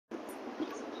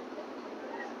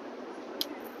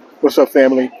What's up,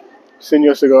 family?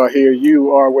 Senor Cigar here.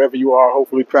 You are, wherever you are,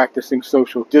 hopefully practicing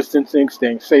social distancing,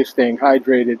 staying safe, staying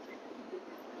hydrated.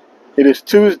 It is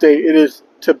Tuesday. It is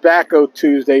Tobacco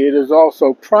Tuesday. It is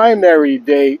also Primary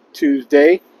Day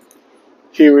Tuesday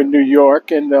here in New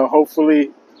York. And hopefully,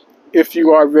 if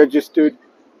you are registered,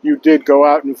 you did go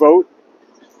out and vote.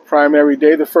 Primary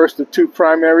Day, the first of two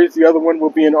primaries. The other one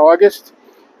will be in August.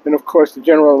 And, of course, the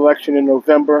general election in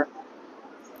November.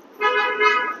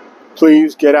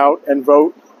 Please get out and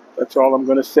vote. That's all I'm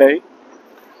going to say.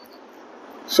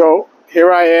 So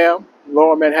here I am,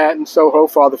 Lower Manhattan, Soho,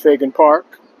 Father Fagan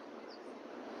Park.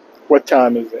 What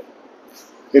time is it?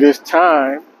 It is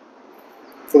time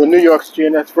for the NYs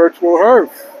G&S Virtual Herf.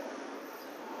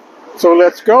 So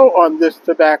let's go on this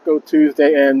Tobacco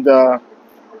Tuesday, and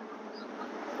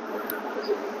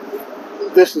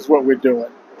this is what we're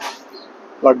doing.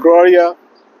 La Gloria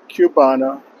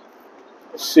Cubana,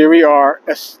 Serie R,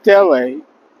 Estelle,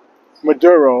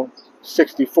 Maduro,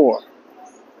 64.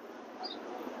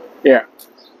 Yeah.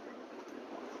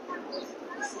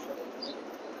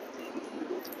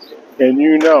 And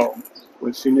you know,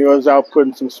 when Senor's out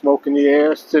putting some smoke in the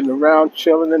air, sitting around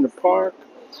chilling in the park,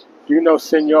 you know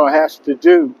Senor has to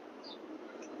do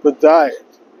the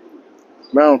diet.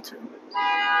 Mountain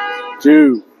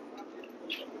Dew.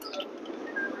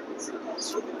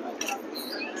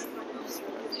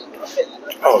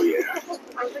 Oh yeah.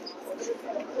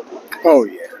 Oh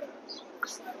yeah.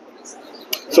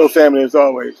 So family, as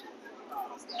always,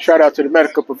 shout out to the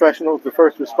medical professionals, the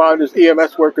first responders,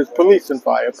 EMS workers, police and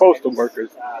fire, postal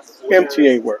workers,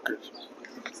 MTA workers,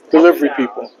 delivery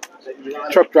people,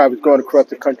 truck drivers going across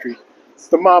the country,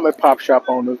 the mom and pop shop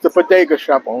owners, the bodega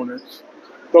shop owners,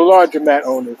 the laundromat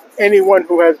owners, anyone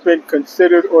who has been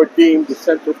considered or deemed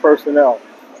essential personnel.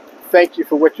 Thank you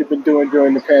for what you've been doing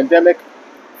during the pandemic.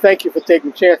 Thank you for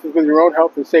taking chances with your own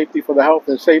health and safety for the health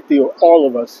and safety of all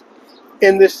of us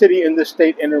in this city, in this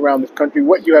state, and around this country.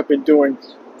 What you have been doing,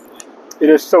 it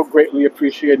is so greatly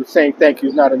appreciated. Saying thank you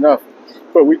is not enough.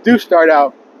 But we do start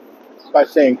out by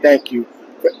saying thank you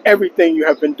for everything you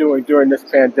have been doing during this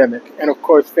pandemic. And of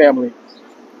course, family,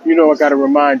 you know I got to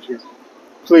remind you,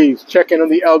 please check in on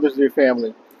the elders of your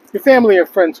family and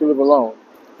friends who live alone.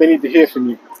 They need to hear from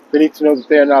you. They need to know that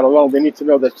they're not alone. They need to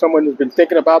know that someone has been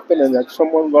thinking about them and that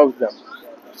someone loves them.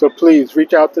 So please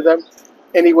reach out to them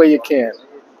any way you can,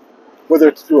 whether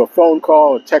it's through a phone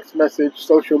call, a text message,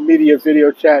 social media,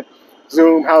 video chat,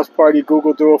 Zoom, house party,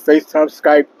 Google Duo, FaceTime,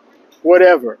 Skype,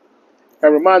 whatever.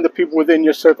 And remind the people within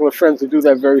your circle of friends to do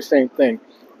that very same thing.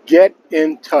 Get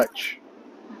in touch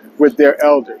with their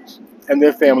elders and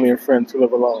their family and friends who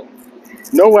live alone.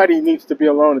 Nobody needs to be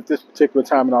alone at this particular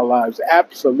time in our lives.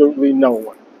 Absolutely no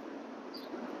one.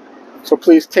 So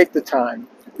please take the time.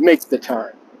 Make the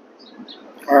time.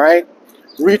 All right?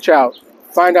 Reach out.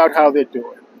 Find out how they're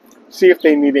doing. See if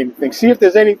they need anything. See if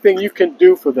there's anything you can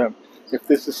do for them. If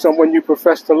this is someone you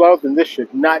profess to love, then this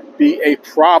should not be a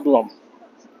problem.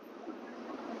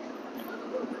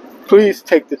 Please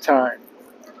take the time.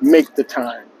 Make the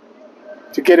time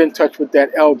to get in touch with that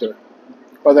elder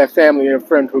or that family and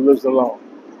friend who lives alone.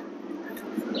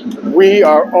 We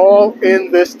are all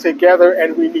in this together,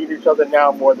 and we need each other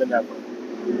now more than ever.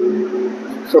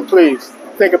 So please,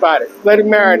 think about it. Let it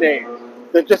marinate.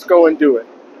 Then just go and do it.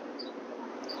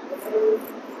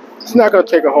 It's not going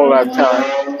to take a whole lot of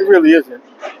time. It really isn't.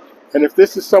 And if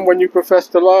this is someone you profess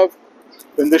to love,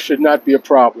 then this should not be a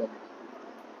problem.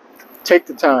 Take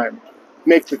the time.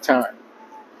 Make the time.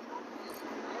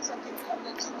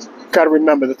 Got to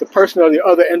remember that the person on the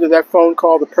other end of that phone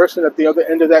call, the person at the other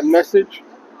end of that message,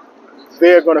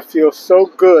 they're going to feel so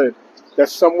good that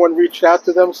someone reached out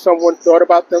to them, someone thought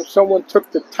about them, someone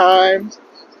took the time,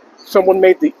 someone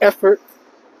made the effort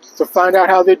to find out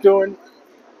how they're doing.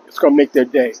 It's going to make their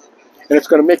day. And it's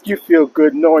going to make you feel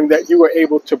good knowing that you were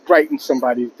able to brighten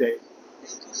somebody's day.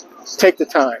 Take the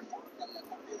time.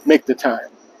 Make the time.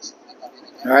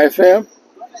 All right, fam?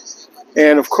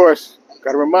 And, of course,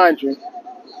 got to remind you,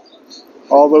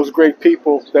 all those great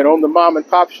people that own the mom and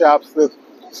pop shops, the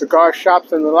cigar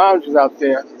shops and the lounges out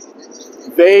there,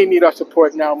 they need our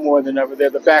support now more than ever. They're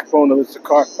the backbone of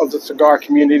the cigar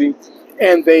community,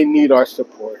 and they need our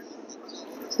support.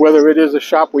 Whether it is a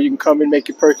shop where you can come in, make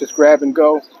your purchase, grab and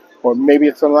go, or maybe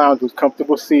it's a lounge with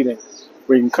comfortable seating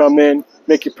where you can come in,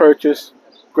 make your purchase,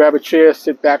 grab a chair,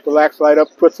 sit back, relax, light up,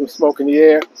 put some smoke in the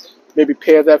air, maybe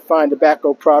pair that fine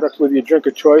tobacco product with your drink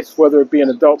of choice, whether it be an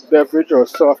adult beverage or a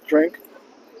soft drink,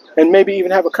 and maybe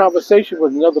even have a conversation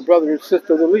with another brother or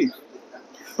sister of the leaf.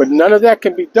 But none of that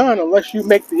can be done unless you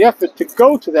make the effort to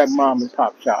go to that mom and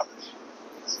pop shop.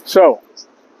 So,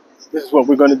 this is what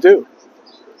we're going to do.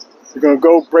 You're going to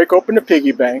go break open the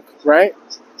piggy bank, right?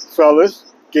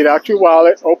 Fellas, get out your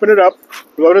wallet, open it up,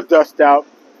 blow the dust out,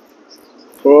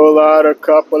 pull out a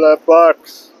couple of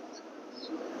bucks.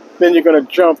 Then you're going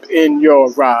to jump in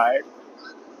your ride.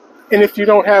 And if you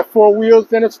don't have four wheels,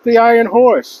 then it's the Iron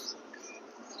Horse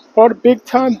or the big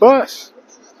time bus.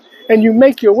 And you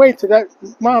make your way to that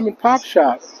mom and pop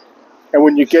shop. And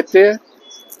when you get there,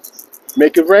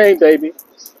 make it rain, baby.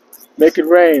 Make it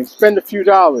rain. Spend a few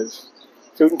dollars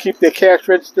so you can keep their cash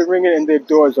register ringing and their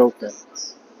doors open.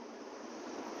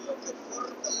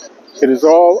 It is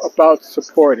all about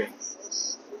supporting.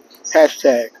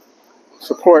 Hashtag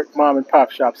support mom and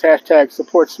pop shops. Hashtag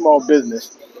support small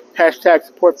business. Hashtag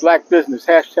support black business.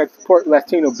 Hashtag support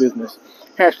Latino business.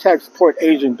 Hashtag support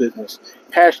Asian business.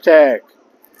 Hashtag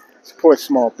support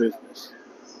small business.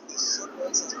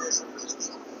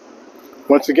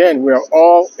 Once again, we are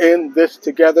all in this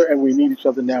together and we need each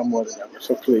other now more than ever.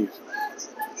 So please,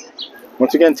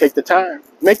 once again, take the time.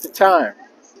 Make the time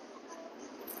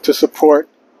to support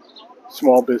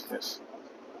small business.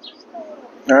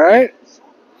 All right?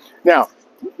 Now,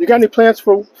 you got any plans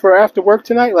for after work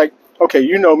tonight? Like, okay,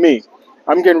 you know me.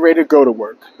 I'm getting ready to go to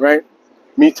work, right?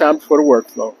 Me time before the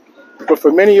workflow. But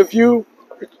for many of you,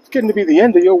 it's getting to be the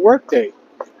end of your work day.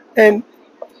 And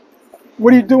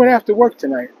what are you doing after work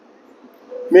tonight?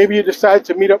 Maybe you decided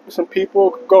to meet up with some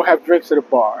people, go have drinks at a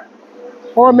bar.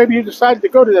 Or maybe you decided to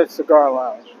go to that cigar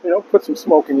lounge, put some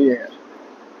smoke in the air.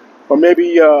 Or maybe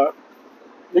you're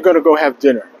going to go have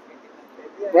dinner,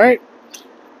 right?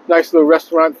 Nice little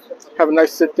restaurant, have a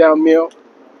nice sit-down meal.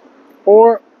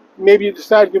 Or maybe you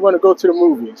decided you want to go to the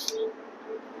movies.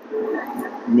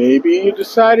 Maybe you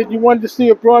decided you wanted to see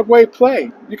a Broadway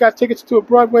play. You got tickets to a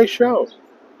Broadway show.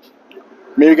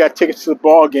 Maybe you got tickets to the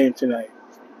ball game tonight.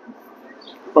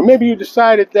 Or maybe you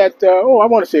decided that, I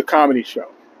want to see a comedy show.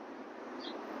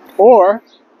 Or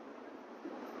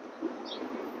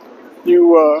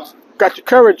you got your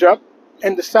courage up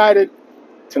and decided,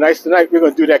 tonight's the night we're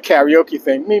going to do that karaoke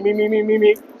thing.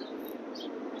 Me.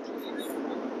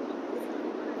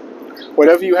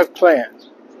 Whatever you have planned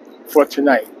for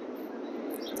tonight,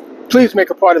 please make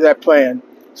a part of that plan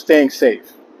staying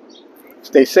safe.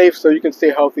 Stay safe so you can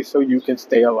stay healthy, so you can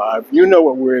stay alive. You know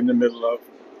what we're in the middle of.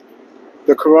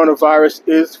 The coronavirus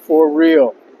is for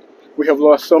real. We have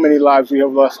lost so many lives. We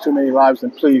have lost too many lives.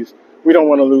 And please, we don't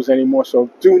want to lose any more. So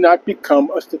do not become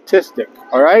a statistic.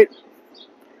 All right?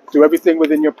 Do everything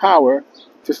within your power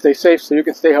to stay safe so you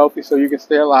can stay healthy, so you can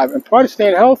stay alive. And part of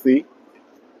staying healthy,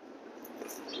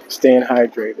 staying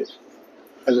hydrated.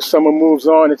 As the summer moves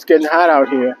on, it's getting hot out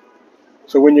here.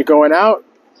 So when you're going out,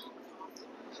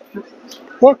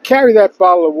 well, carry that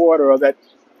bottle of water or that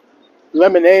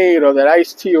lemonade or that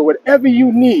iced tea or whatever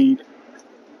you need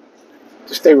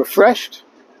to stay refreshed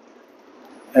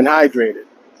and hydrated.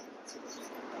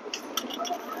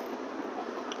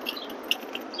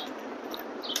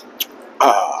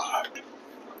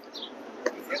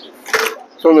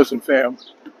 So listen, fam.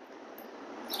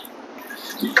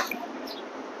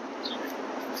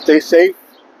 Stay safe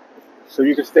so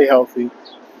you can stay healthy,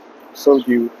 so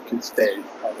you can stay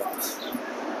alive.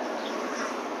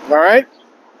 All right?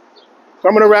 So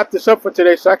I'm going to wrap this up for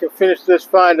today so I can finish this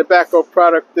fine tobacco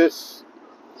product, this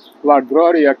La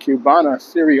Gloria Cubana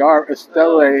Serie R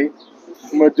Estelle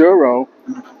Maduro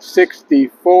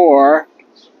 64.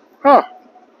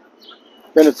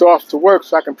 Then it's off to work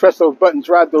so I can press those buttons,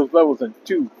 ride those levels, and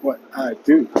do what I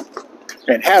do.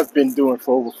 And have been doing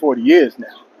for over 40 years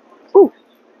now. Whew.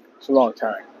 It's a long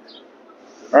time.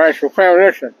 All right, so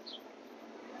premonition.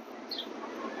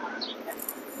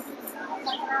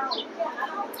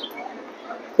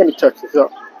 Let me touch this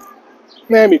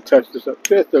up.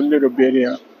 Just a little bit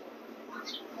here.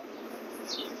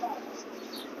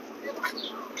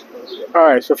 All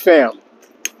right, so fam.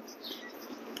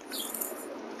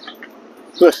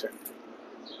 Listen,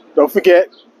 don't forget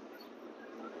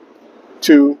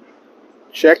to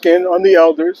check in on the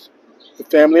elders, the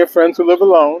family or friends who live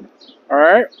alone. All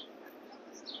right?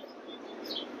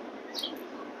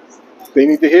 They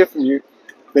need to hear from you.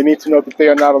 They need to know that they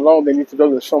are not alone. They need to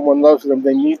know that someone loves them.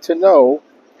 They need to know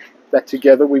that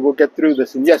together we will get through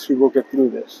this. And yes, we will get through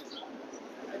this.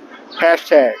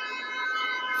 Hashtag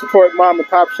support mom and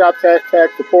pop shops.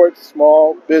 Hashtag support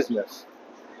small business.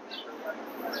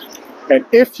 And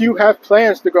if you have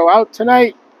plans to go out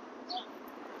tonight,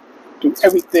 do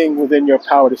everything within your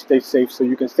power to stay safe so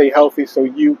you can stay healthy, so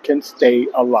you can stay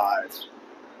alive.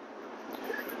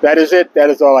 That is it. That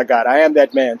is all I got. I am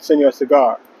that man, Senor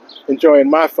Cigar, enjoying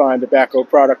my fine tobacco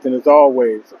product. And as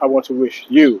always, I want to wish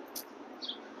you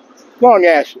long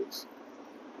ashes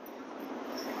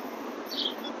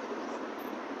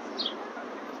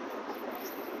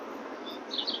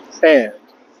and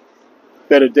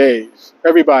better days.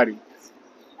 Everybody,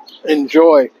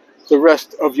 enjoy the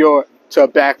rest of your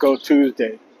Tobacco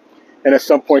Tuesday. And at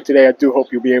some point today, I do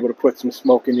hope you'll be able to put some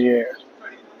smoke in the air.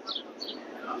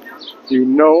 You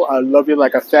know I love you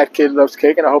like a fat kid loves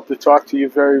cake, and I hope to talk to you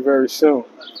very, very soon.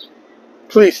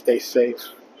 Please stay safe.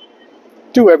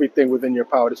 Do everything within your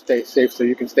power to stay safe so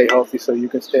you can stay healthy, so you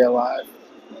can stay alive.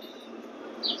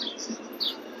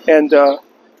 And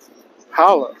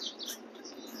holla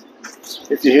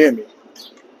if you hear me.